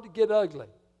 Don't learn to get ugly.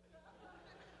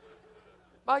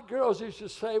 My girls used to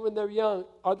say when they're young,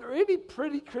 are there any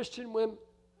pretty Christian women?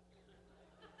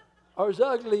 Or is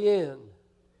ugly in?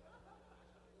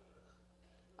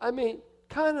 I mean,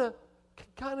 kind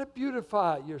of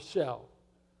beautify yourself.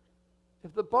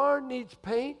 If the barn needs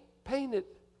paint, paint it.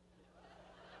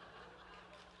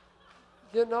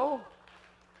 You know?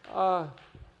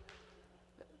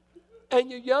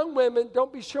 And you young women,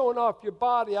 don't be showing off your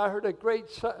body. I heard a great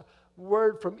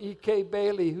word from E.K.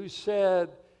 Bailey who said,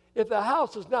 if the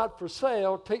house is not for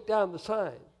sale, take down the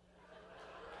sign.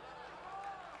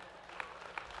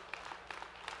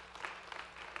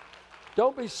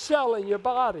 Don't be selling your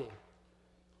body.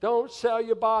 Don't sell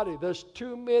your body. There's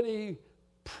too many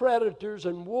predators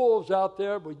and wolves out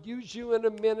there will use you in a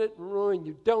minute and ruin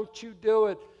you. Don't you do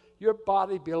it. Your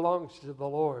body belongs to the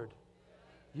Lord.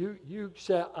 You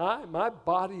say, my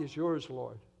body is yours,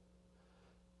 Lord.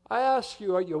 I ask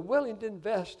you, are you willing to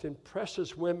invest in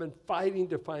precious women fighting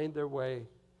to find their way?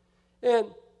 And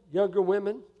younger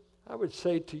women, I would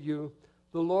say to you,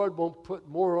 the Lord won't put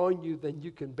more on you than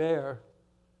you can bear.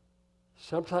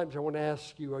 Sometimes I want to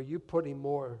ask you, are you putting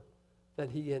more than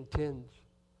He intends?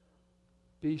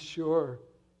 Be sure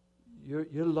you're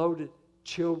loaded,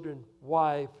 children,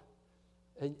 wife,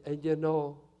 and you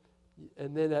know,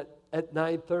 and then at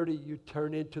 9:30 you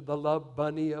turn into the love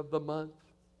bunny of the month.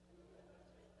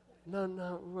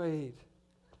 No,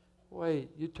 wait,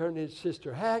 you turn into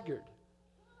Sister Haggard.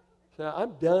 So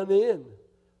I'm done in.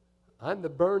 I'm the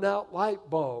burnout light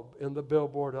bulb in the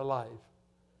billboard of life.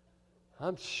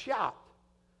 I'm shocked.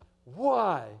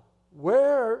 Why?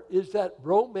 Where is that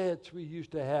romance we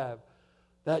used to have?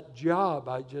 That job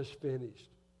I just finished.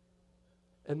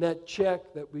 And that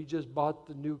check that we just bought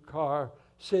the new car,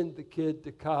 send the kid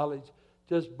to college,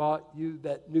 just bought you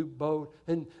that new boat.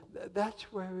 And that's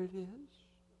where it is.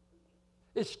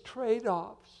 It's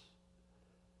trade-offs.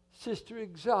 Sister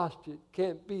Exhausted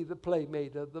can't be the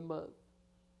playmate of the month.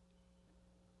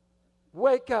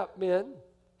 Wake up, men.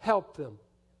 Help them.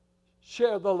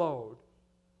 Share the load.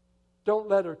 Don't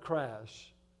let her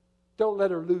crash. Don't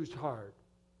let her lose heart.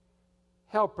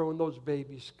 Help her when those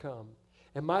babies come.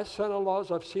 And my son-in-laws,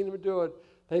 I've seen them do it.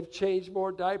 They've changed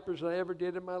more diapers than I ever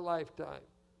did in my lifetime.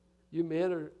 You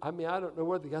men are, I don't know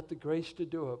whether they got the grace to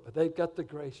do it, but they've got the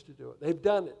grace to do it. They've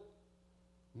done it.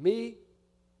 Me,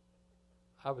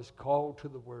 I was called to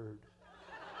the Word.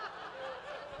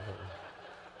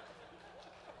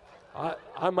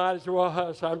 I might as well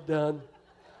hush. I'm done.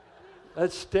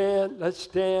 Let's stand.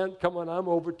 Come on, I'm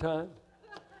overtime.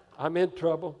 I'm in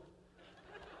trouble.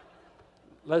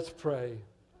 Let's pray.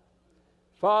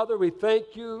 Father, we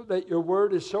thank you that your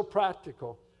word is so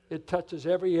practical. It touches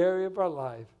every area of our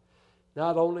life.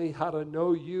 Not only how to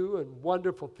know you and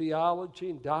wonderful theology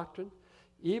and doctrine,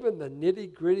 even the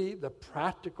nitty-gritty, the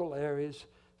practical areas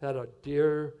that a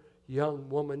dear young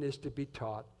woman is to be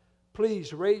taught.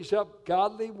 Please raise up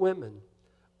godly women,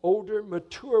 older,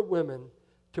 mature women,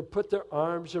 to put their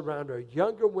arms around our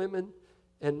younger women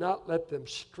and not let them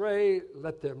stray,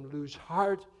 let them lose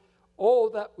heart. Oh,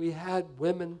 that we had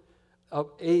women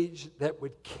of age that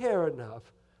would care enough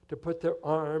to put their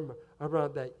arm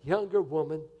around that younger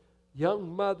woman,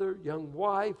 young mother, young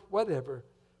wife, whatever.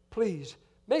 Please,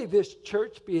 may this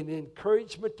church be an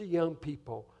encouragement to young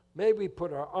people. May we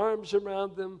put our arms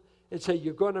around them and say,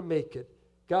 you're going to make it.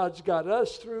 God's got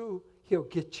us through. He'll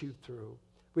get you through.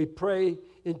 We pray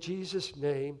in Jesus'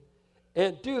 name.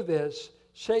 And do this.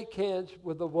 Shake hands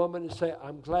with a woman and say,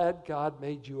 I'm glad God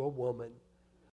made you a woman.